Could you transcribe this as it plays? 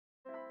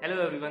Hello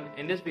everyone,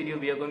 in this video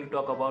we are going to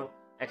talk about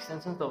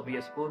extensions of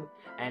VS Code,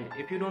 and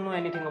if you don't know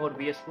anything about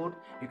VS Code,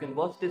 you can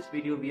watch this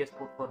video VS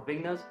Code for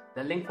beginners.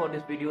 The link for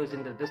this video is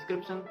in the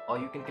description, or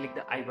you can click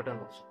the I button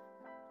also.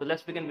 So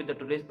let's begin with the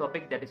today's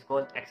topic, that is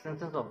called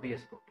extensions of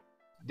VS Code.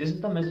 This is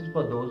the message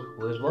for those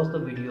who has watched the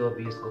video of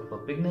VS Code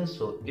for beginners.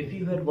 So if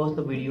you had watched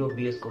the video of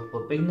VS Code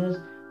for beginners,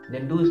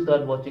 then do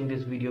start watching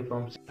this video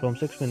from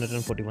 6 minutes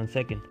and 41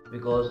 seconds,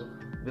 because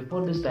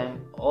before this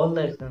time all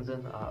the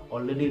extensions are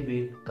already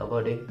been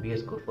covered in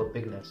VS Code for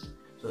beginners.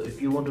 So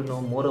if you want to know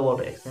more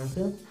about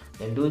extensions,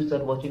 then do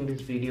start watching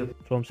this video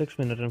from 6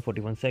 minutes and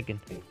 41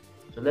 seconds.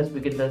 So let's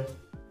begin the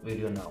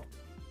video now.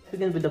 Let's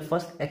begin with the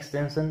first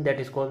extension, that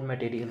is called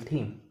material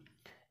theme.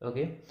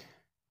 Okay,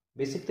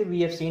 basically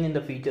we have seen in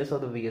the features of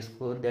the VS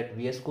Code that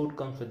VS Code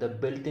comes with the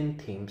built-in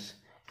themes.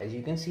 As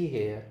you can see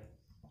here,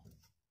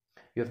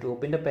 you have to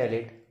open the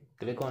palette,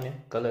 click on it,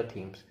 color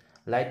themes,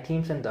 light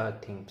themes and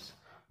dark themes.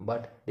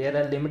 But there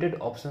are limited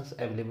options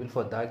available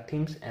for dark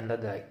themes and the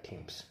light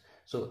themes.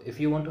 So if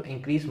you want to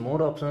increase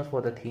more options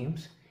for the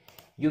themes,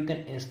 you can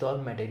install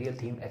material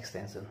theme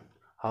extension.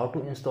 How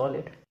to install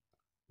it?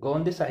 Go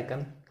on this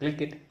icon, click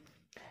it,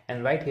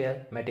 and right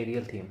here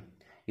material theme.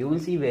 You will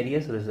see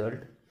various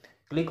results.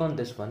 Click on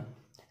this one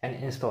and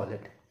install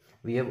it.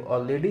 We have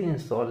already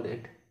installed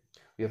it.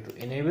 We have to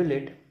enable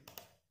it.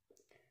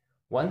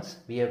 Once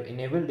we have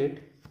enabled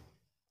it,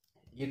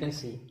 you can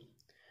see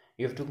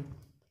you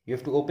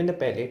have to open the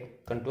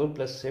palette, Ctrl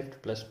plus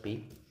Shift plus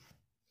P,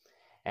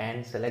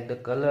 and select the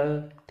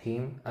color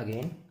theme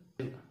again,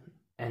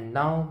 and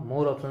now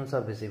more options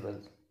are visible.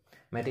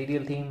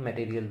 Material theme,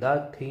 material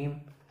dark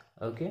theme,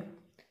 okay,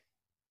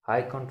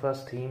 high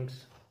contrast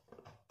themes,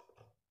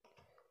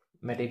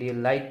 material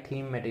light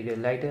theme, material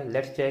lighter.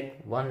 Let's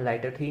check one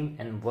lighter theme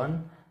and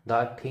one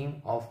dark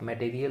theme of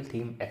material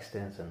theme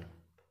extension.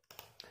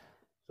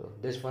 So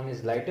this one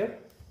is lighter.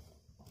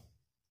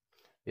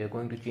 We are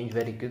going to change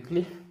very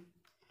quickly,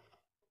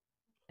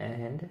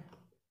 and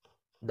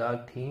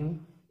dark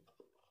theme,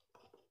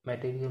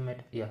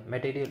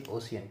 material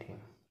ocean theme.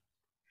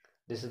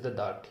 This is the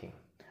dark theme.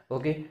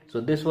 Okay,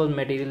 so this was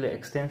material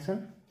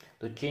extension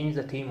to change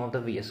the theme of the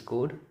VS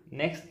Code.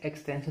 Next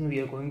extension we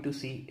are going to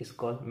see is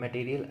called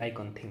material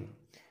icon theme.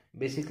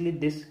 Basically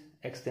this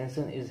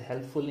extension is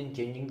helpful in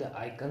changing the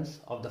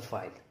icons of the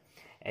file.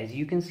 As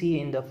you can see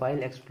in the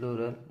file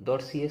explorer,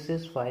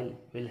 .css file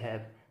will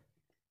have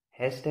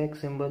hashtag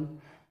symbol,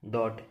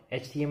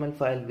 .html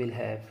file will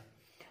have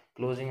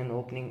closing and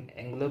opening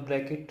angular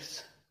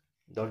brackets,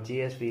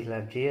 .js will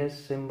have js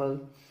symbol,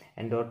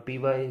 and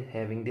 .py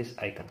having this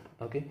icon.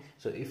 Okay,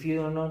 so if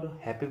you are not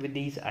happy with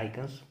these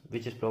icons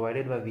which is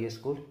provided by VS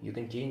Code, you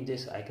can change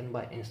this icon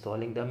by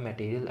installing the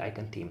material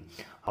icon theme.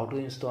 How to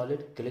install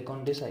it? Click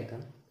on this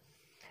icon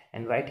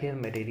and right here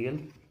material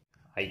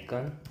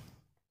icon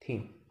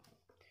theme.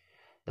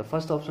 The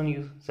first option,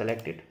 you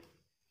select it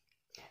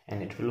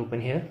and it will open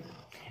here.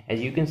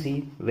 As you can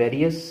see,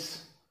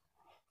 various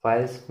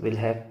files will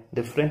have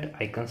different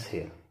icons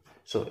here.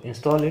 So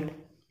install it,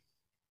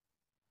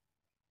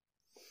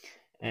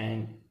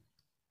 and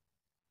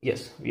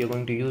yes, we are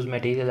going to use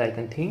material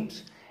icon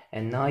themes.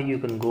 And now you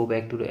can go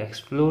back to the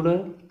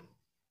explorer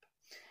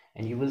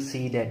and you will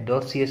see that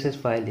 .css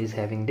file is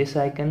having this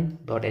icon,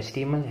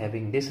 .html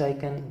having this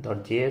icon,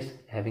 .js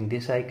having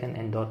this icon,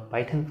 and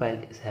 .python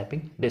file is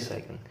having this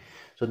icon.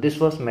 So this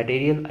was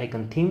material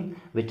icon theme,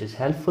 which is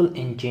helpful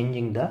in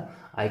changing the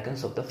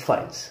icons of the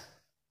files.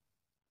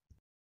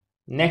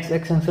 Next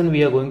extension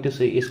we are going to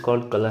see is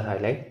called color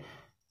highlight.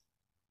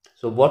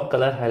 So what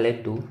color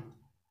highlight do?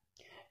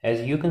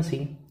 As you can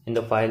see in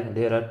the file,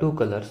 there are two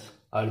colors,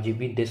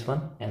 RGB this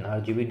one and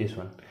RGB this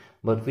one,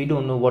 but we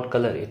don't know what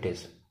color it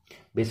is.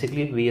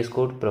 Basically VS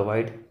Code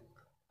provide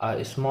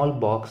a small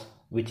box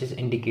which is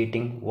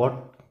indicating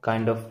what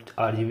kind of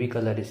RGB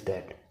color is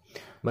that,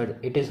 but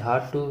it is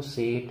hard to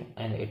see it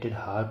and it is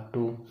hard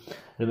to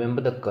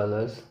remember the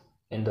colors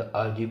in the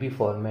RGB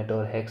format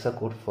or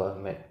hexacode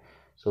format.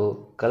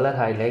 So color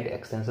highlight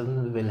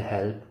extension will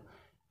help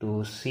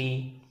to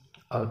see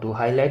or to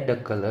highlight the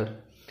color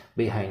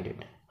behind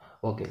it.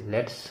 Okay,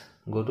 let's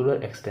go to the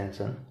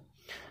extension.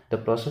 The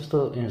process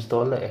to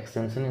install the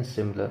extension is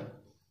similar.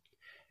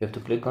 You have to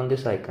click on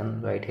this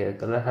icon right here,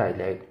 color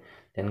highlight,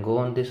 then go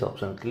on this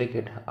option, click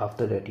it.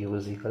 After that you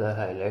will see color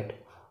highlight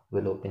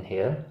will open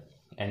here,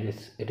 and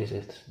it is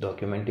its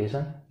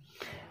documentation.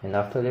 And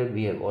after that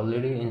we have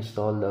already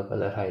installed the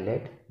color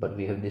highlight, but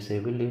we have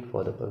disabled it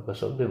for the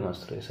purpose of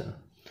demonstration.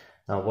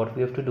 Now what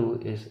we have to do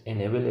is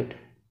enable it.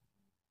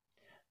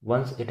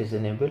 Once it is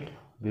enabled,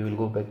 we will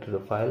go back to the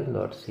file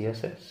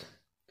 .css.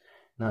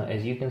 Now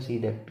as you can see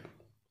that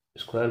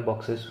square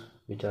boxes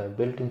which are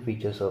built-in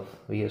features of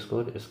VS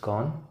Code is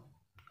gone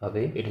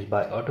away. It is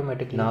by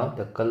automatically. Now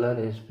the color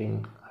is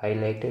being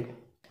highlighted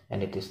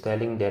and it is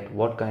telling that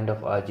what kind of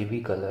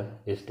RGB color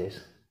is this.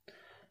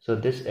 So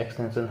this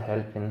extension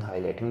helps in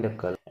highlighting the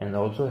color and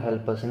also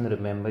help us in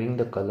remembering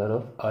the color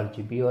of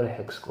RGB or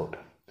hex code.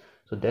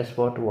 So that's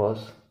what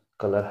was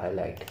color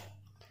highlight.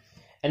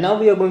 And now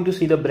we are going to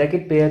see the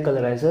bracket pair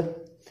colorizer.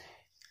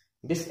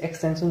 This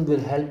extension will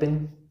help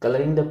in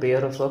coloring the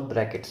pairs of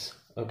brackets.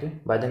 Okay,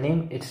 by the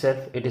name itself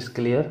it is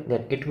clear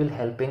that it will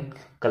help in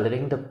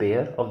coloring the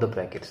pair of the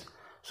brackets.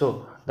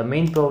 So the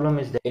main problem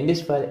is that in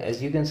this file,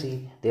 as you can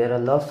see, there are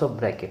lots of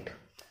brackets.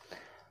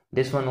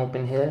 This one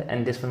open here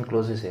and this one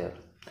closes here,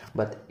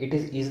 but it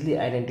is easily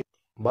identified.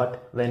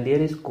 But when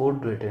there is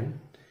code written,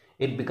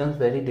 it becomes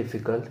very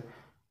difficult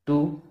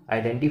to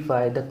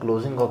identify the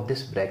closing of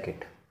this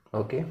bracket.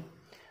 Okay,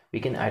 we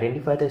can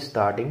identify the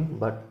starting,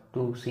 but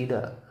to see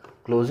the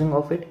closing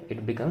of it,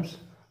 it becomes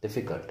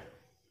difficult.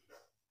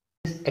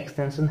 This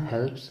extension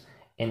helps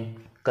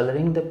in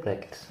coloring the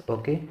brackets.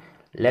 Okay,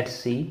 let's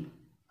see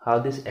how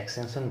this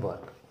extension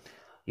works.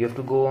 You have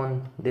to go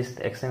on this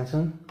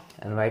extension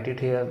and write it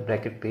here,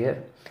 bracket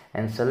pair,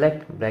 and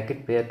select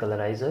bracket pair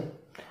colorizer.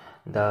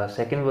 The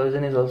second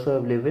version is also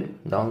available.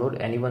 Download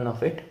any one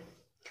of it.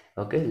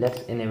 Okay,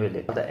 let's enable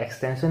it. Now the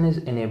extension is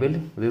enabled.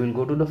 We will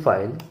go to the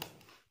file,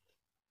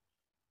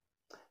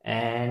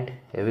 and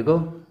here we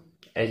go.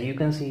 As you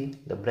can see,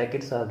 the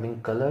brackets are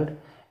being colored,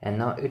 and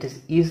now it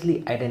is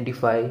easily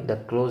identify the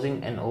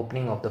closing and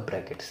opening of the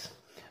brackets.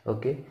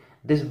 Okay,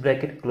 this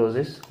bracket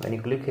closes. When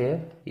you click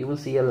here, you will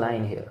see a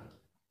line here.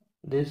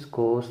 This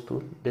goes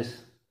to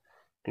this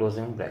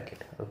closing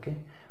bracket. Okay,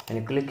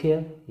 when you click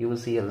here, you will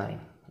see a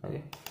line.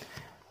 Okay,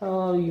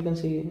 you can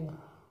see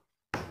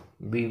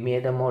we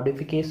made a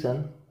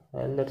modification.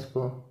 Let's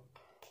go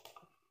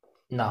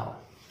now.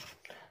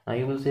 Now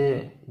you will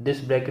say this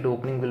bracket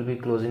opening will be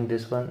closing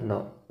this one.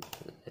 No,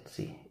 let's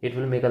see, it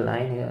will make a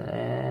line here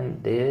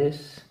and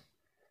this.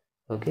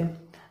 Okay,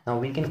 now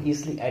we can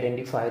easily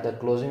identify the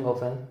closing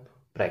of a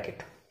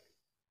bracket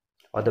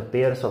or the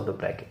pairs of the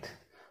bracket.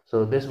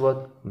 So this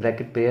was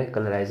bracket pair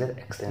colorizer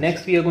extension.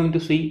 Next we are going to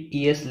see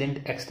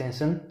ESLint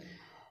extension.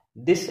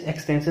 This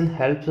extension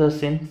helps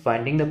us in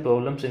finding the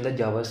problems in the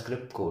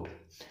JavaScript code.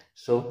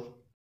 So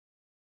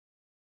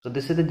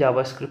this is the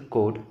JavaScript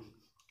code,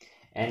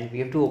 and we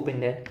have to open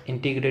the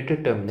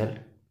integrated terminal.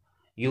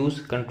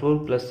 Use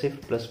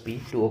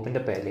Ctrl+Shift+P to open the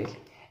palette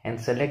and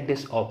select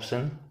this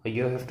option.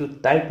 You have to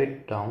type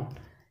it down,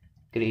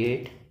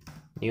 create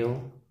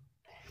new,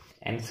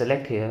 and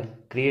select here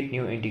create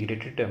new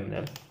integrated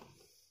terminal.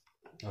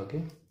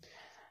 Okay,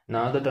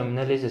 now the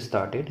terminal is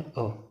started.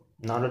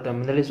 Now the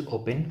terminal is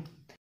open.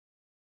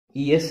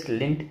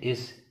 ESLint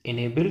is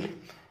enabled.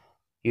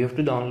 You have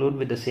to download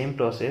with the same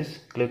process.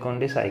 Click on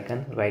this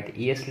icon, write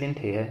ESLint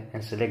here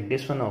and select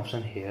this one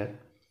option here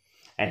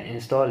and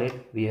install it.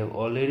 We have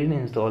already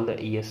installed the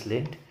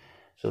ESLint.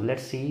 So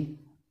let's see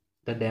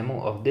the demo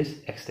of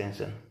this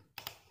extension.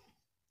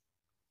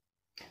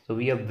 So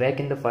we are back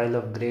in the file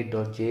of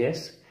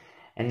grade.js,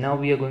 and now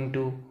we are going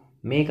to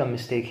make a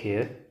mistake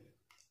here,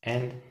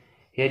 and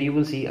here you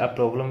will see a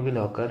problem will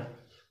occur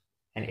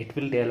and it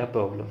will tell a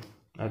problem.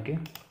 Okay,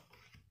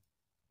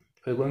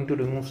 we're going to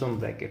remove some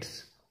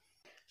brackets.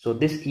 So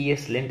this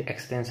ESLint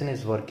extension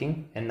is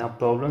working, and now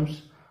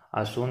problems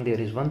are shown. There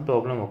is one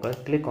problem occur.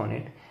 Click on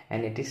it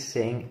and it is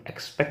saying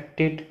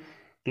expected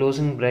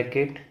closing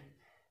bracket,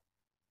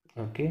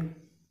 okay,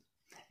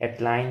 at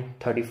line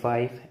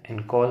 35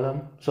 and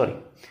column, sorry,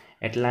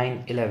 at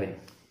line 11.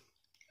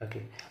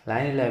 Okay,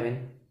 line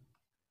 11,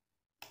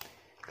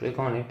 click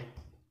on it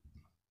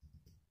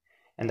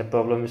and the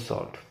problem is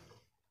solved.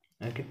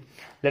 Okay,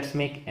 let's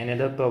make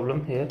another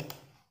problem here.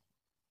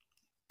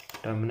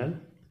 Terminal.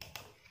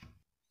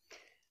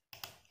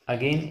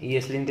 Again,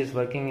 ESLint is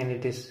working and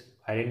it is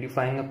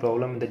identifying a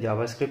problem in the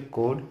JavaScript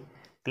code.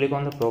 Click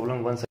on the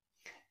problem once.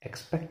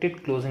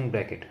 Expected closing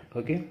bracket.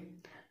 Okay,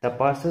 the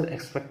parser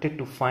expected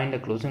to find a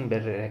closing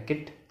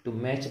bracket to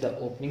match the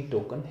opening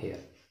token here.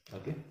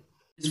 Okay,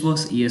 this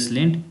was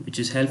ESLint, which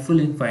is helpful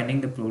in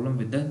finding the problem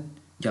with the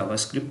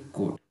JavaScript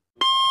code.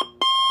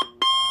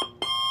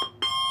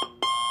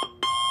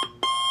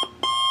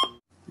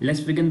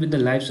 Let's begin with the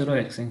live server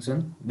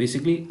extension.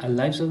 Basically, a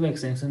live server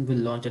extension will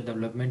launch a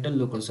developmental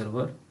local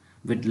server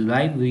with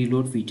live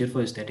reload feature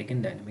for static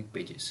and dynamic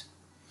pages.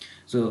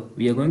 So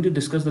we are going to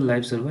discuss the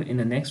live server in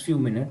the next few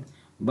minutes,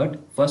 but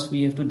first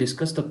we have to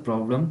discuss the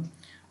problem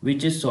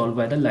which is solved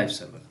by the live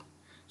server.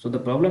 So the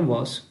problem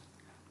was,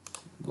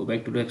 go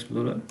back to the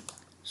Explorer.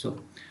 So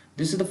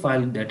this is the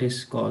file that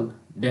is called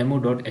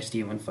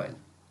demo.html file.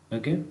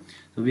 Okay,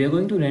 so we are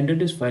going to render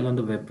this file on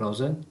the web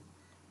browser.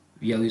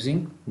 We are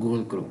using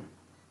Google Chrome.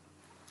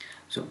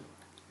 So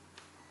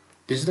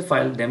this is the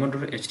file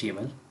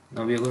demo.html.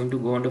 Now we are going to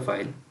go on the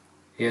file.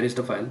 Here is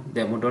the file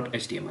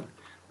demo.html.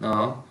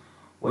 Now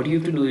what you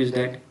have to do is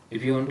that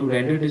if you want to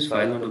render this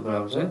file on the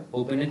browser,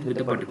 open it with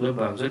a particular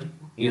browser,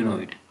 you know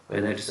it,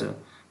 whether it's a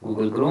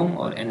Google Chrome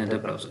or another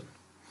browser.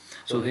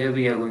 So here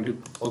we are going to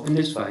open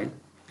this file.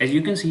 As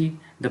you can see,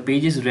 the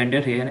page is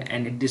rendered here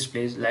and it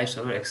displays live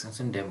server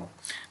extension demo.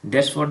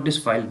 That's what this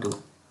file do.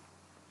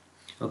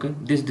 Okay,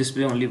 this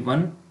display only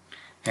one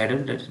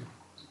header, that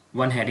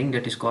one heading,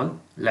 that is called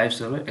live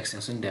server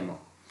extension demo.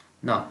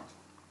 Now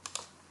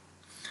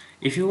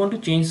if you want to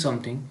change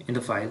something in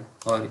the file,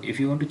 or if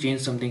you want to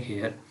change something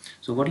here,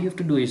 so what you have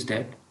to do is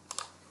that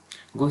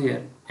go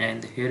here,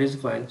 and here is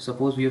the file.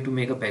 Suppose we have to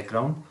make a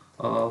background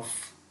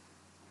of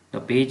the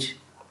page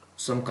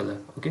some color.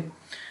 Okay,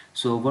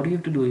 so what you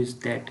have to do is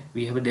that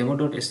we have a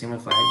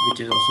demo.html file which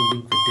is also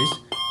linked with this.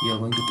 We are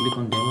going to click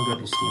on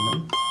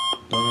demo.html,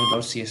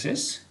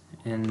 demo.css,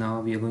 and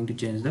now we are going to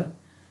change the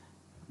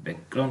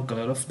background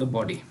color of the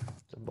body.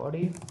 So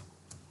body,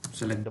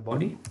 select the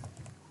body,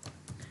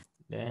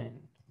 then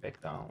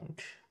background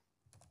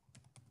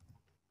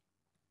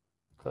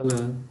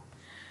color,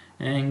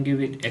 and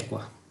give it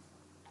aqua.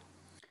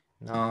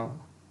 Now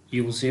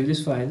you will save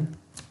this file.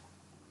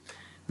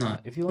 Now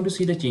if you want to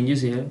see the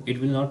changes here, it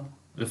will not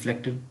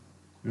reflect it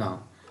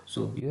now.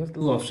 So you have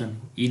two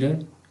options: either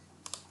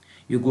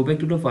you go back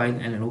to the file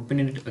and open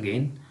it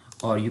again,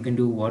 or you can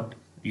do what,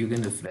 you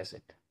can refresh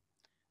it.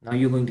 Now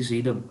you're going to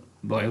see the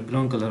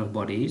background color of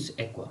body is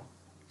aqua.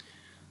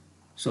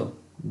 So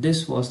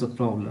this was the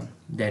problem,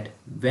 that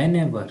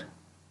whenever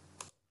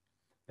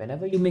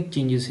you make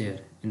changes here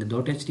in the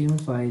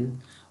 .html file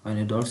or in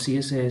a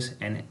 .css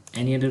and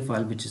any other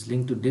file which is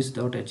linked to this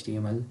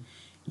 .html,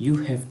 you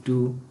have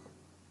to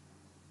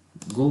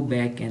go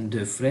back and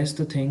refresh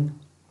the thing,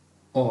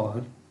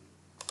 or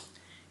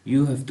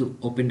you have to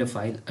open the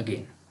file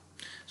again.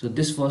 So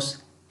this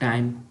was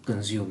time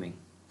consuming,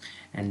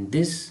 and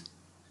this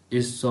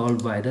is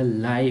solved by the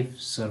live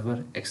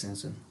server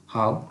extension.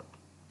 How?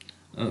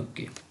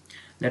 Okay,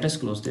 let us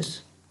close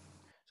this.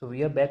 So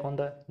we are back on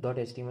the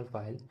 .html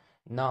file.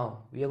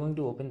 Now we are going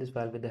to open this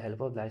file with the help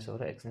of live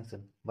server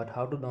extension. But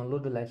how to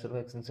download the live server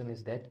extension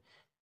is that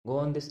go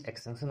on this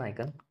extension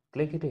icon,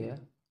 click it here,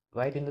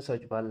 write in the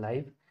search bar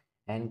live,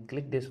 and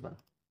click this one.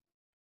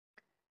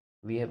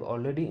 We have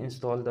already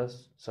installed the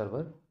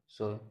server,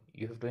 so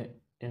you have to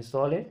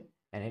install it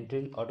and it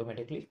will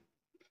automatically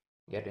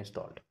get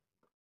installed.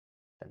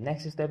 The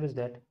next step is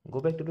that go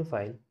back to the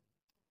file,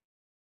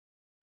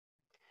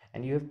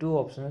 and you have two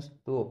options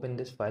to open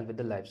this file with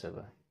the live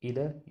server.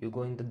 Either you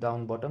go in the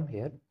down bottom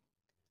here,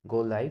 go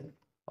live,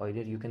 or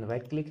either you can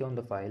right click on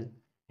the file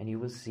and you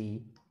will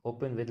see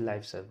open with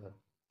live server.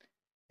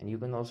 And you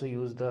can also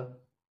use the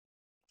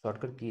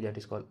shortcut key that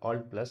is called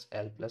Alt plus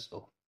L plus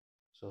O.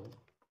 So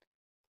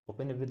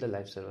open it with the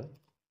live server.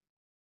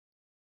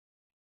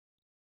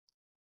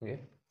 Okay,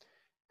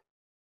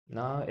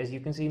 now as you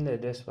can see in the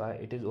address bar,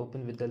 it is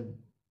open with the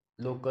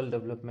local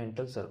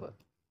developmental server,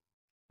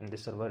 and the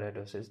server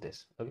address is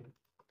this. Okay,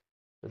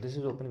 so this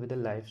is open with the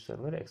live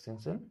server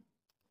extension.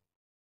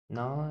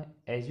 Now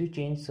as you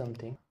change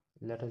something,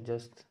 let us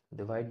just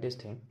divide this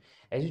thing.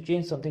 As you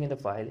change something in the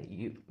file,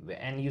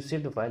 you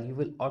save the file, you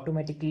will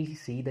automatically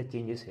see the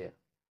changes here.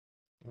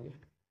 Okay,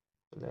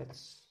 so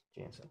let's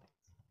change something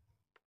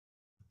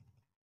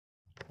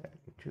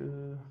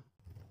to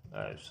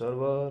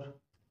server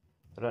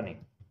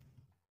running.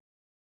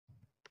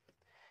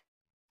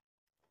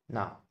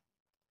 Now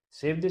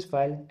save this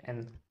file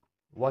and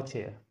watch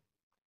here.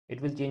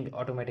 It will change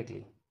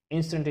automatically,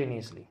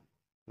 instantaneously,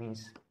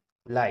 means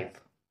live.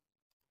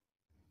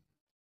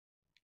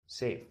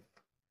 Save.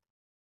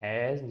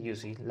 As you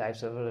see, live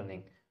server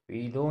running.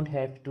 We don't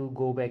have to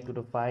go back to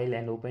the file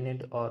and open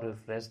it or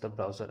refresh the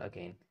browser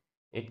again.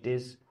 It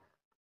is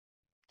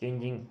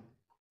changing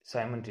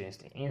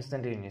simultaneously,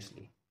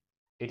 instantaneously.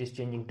 It is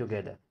changing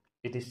together.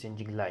 It is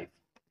changing live.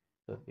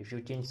 So if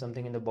you change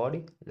something in the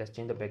body, let's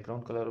change the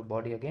background color of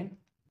body again,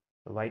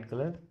 the white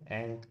color,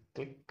 and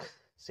click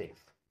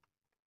save.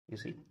 You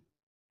see.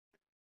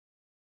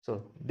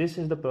 So this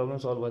is the problem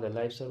solved by the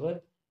live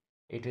server.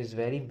 It is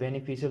very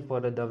beneficial for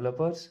the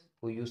developers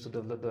who used to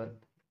develop the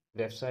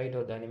website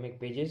or dynamic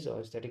pages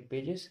or static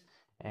pages,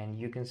 and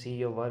you can see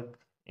your work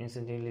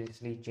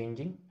instantaneously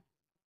changing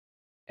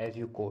as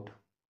you code.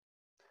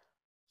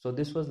 So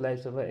this was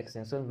live server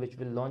extension, which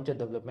will launch a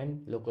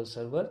development local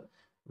server,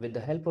 with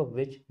the help of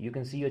which you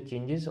can see your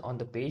changes on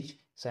the page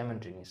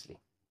simultaneously.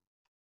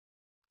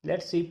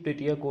 Let's see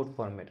prettier code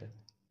formatter.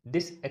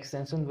 This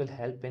extension will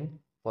help in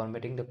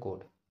formatting the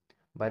code.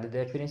 By the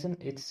definition,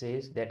 it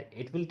says that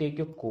it will take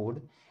your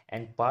code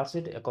and parse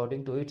it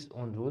according to its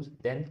own rules,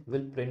 then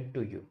will print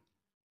to you.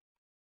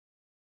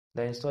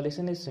 The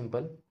installation is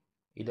simple.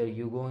 Either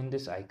you go in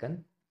this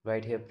icon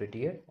right here,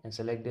 prettier, and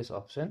select this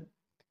option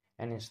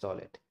and install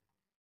it.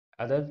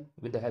 Other,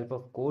 with the help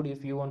of code,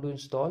 if you want to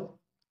install,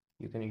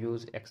 you can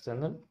use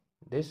external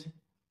this,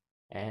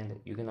 and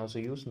you can also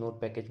use node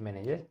package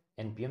manager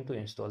npm to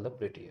install the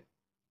prettier.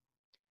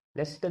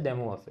 Let's see the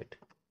demo of it.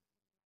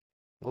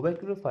 Go back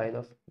to the file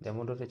of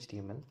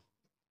demo.html.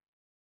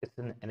 It's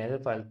another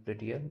file,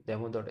 prettier,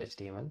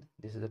 demo.html.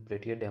 This is a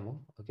prettier demo.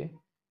 Okay,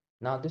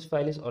 now this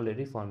file is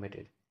already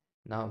formatted.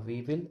 Now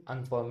we will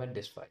unformat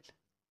this file.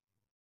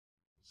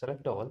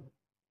 Select all,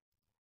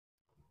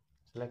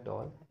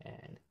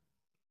 and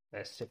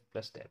press shift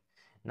plus tab.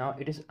 Now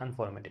it is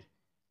unformatted.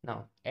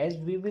 Now as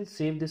we will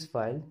save this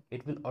file,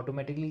 it will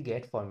automatically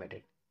get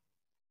formatted.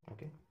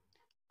 Okay,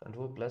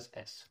 control plus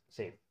S,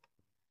 save.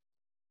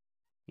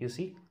 You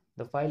see,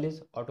 the file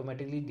is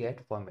automatically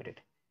get formatted.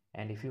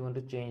 And if you want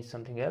to change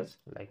something else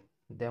like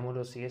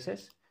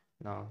demo.css,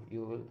 now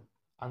you will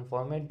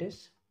unformat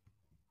this.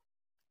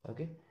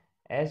 Okay,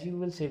 as you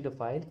will save the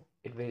file,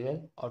 it will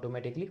get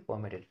automatically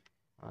formatted.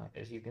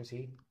 As you can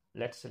see,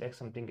 let's select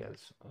something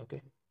else.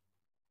 Okay,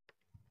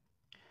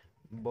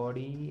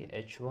 body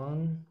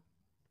h1,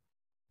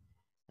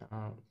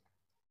 uh,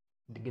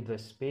 give the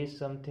space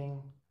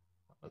something,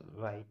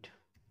 right,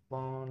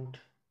 font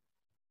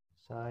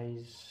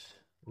size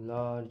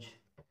large,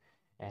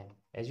 and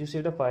as you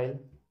save the file,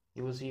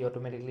 you will see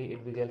automatically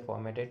it will get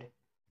formatted.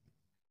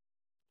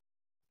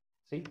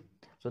 See,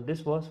 so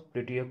this was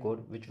prettier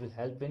code which will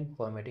help in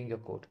formatting your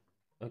code.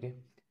 Okay,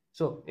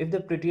 so if the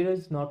prettier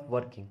is not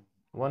working,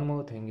 one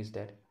more thing is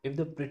that if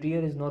the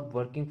prettier is not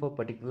working for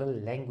particular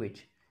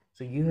language,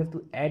 so you have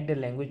to add the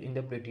language in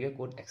the prettier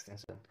code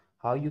extension.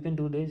 How you can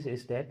do this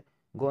is that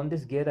go on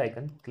this gear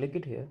icon, click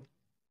it here,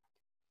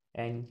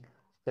 and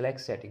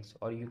select settings,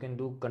 or you can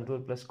do control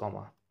plus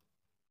comma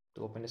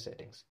to open the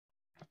settings.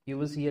 You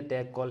will see a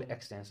tab called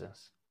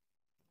extensions.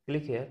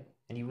 Click here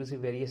and you will see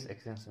various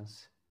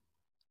extensions.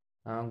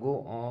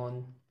 Go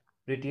on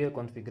prettier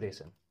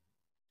configuration,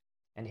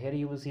 and here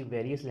you will see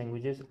various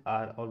languages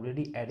are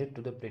already added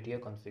to the prettier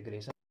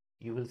configuration.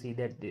 You will see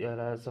that there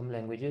are some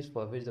languages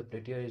for which the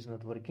prettier is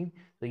not working,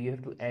 so you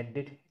have to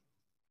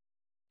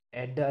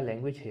add the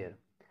language here.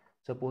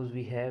 Suppose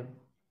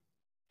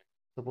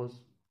suppose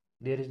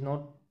there is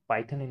not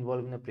Python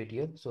involved in the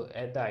prettier, so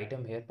add the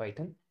item here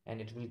Python, and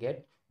it will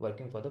get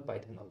working for the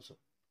Python also.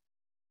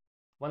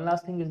 One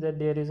last thing is that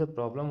there is a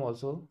problem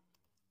also.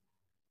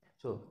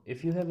 So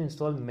if you have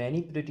installed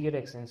many prettier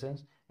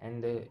extensions,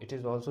 and it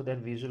is also that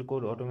Visual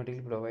Code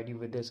automatically provide you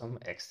with some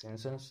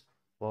extensions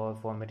for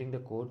formatting the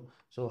code.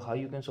 So how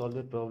you can solve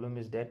the problem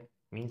is that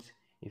means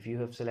if you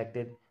have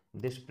selected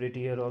this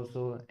prettier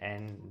also,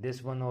 and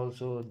this one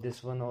also,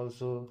 this one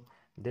also,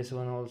 this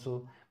one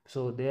also,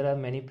 so there are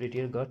many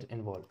prettier got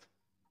involved.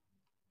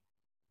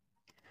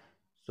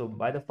 So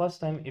by the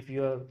first time, if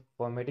you are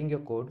formatting your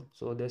code,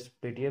 so this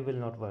prettier will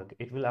not work.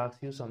 It will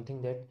ask you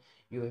something that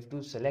you have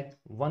to select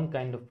one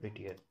kind of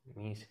prettier.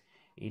 Means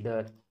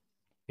either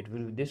it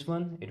will be this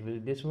one, it will be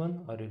this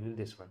one, or it will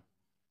be this one,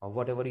 or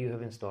whatever you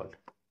have installed.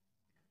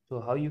 So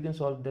how you can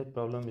solve that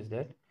problem is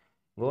that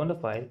go on the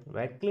file,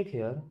 right click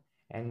here,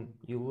 and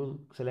you will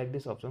select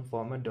this option,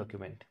 format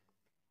document.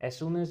 As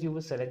soon as you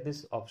will select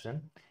this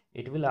option,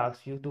 it will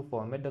ask you to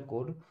format the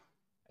code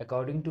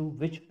according to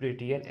which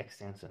prettier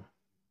extension.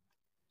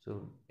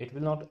 So it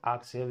will not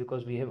ask here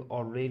because we have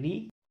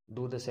already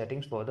do the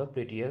settings for the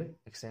prettier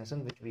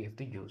extension which we have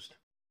to use.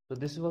 So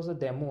this was a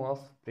demo of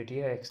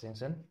prettier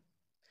extension,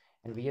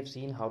 and we have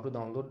seen how to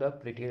download the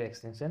prettier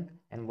extension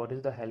and what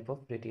is the help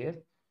of prettier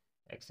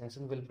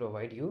extension will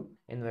provide you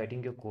in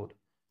writing your code.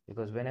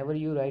 Because whenever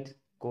you write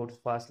code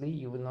fastly,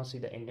 you will not see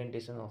the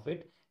indentation of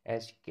it.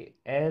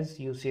 As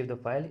you save the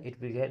file,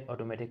 it will get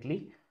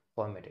automatically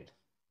formatted.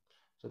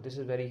 So this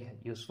is very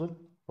useful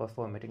for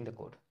formatting the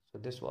code. So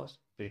this was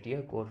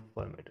prettier code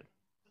formatter.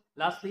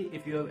 Lastly,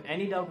 if you have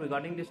any doubt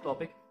regarding this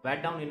topic,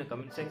 write down in the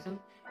comment section.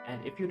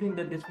 And if you think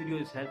that this video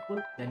is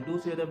helpful, then do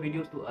share the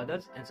videos to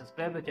others and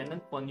subscribe the channel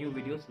for new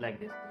videos like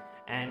this.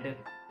 And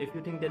if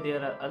you think that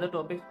there are other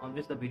topics on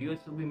which the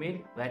videos should be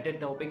made, write that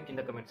topic in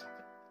the comment section.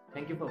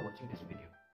 Thank you for watching this video.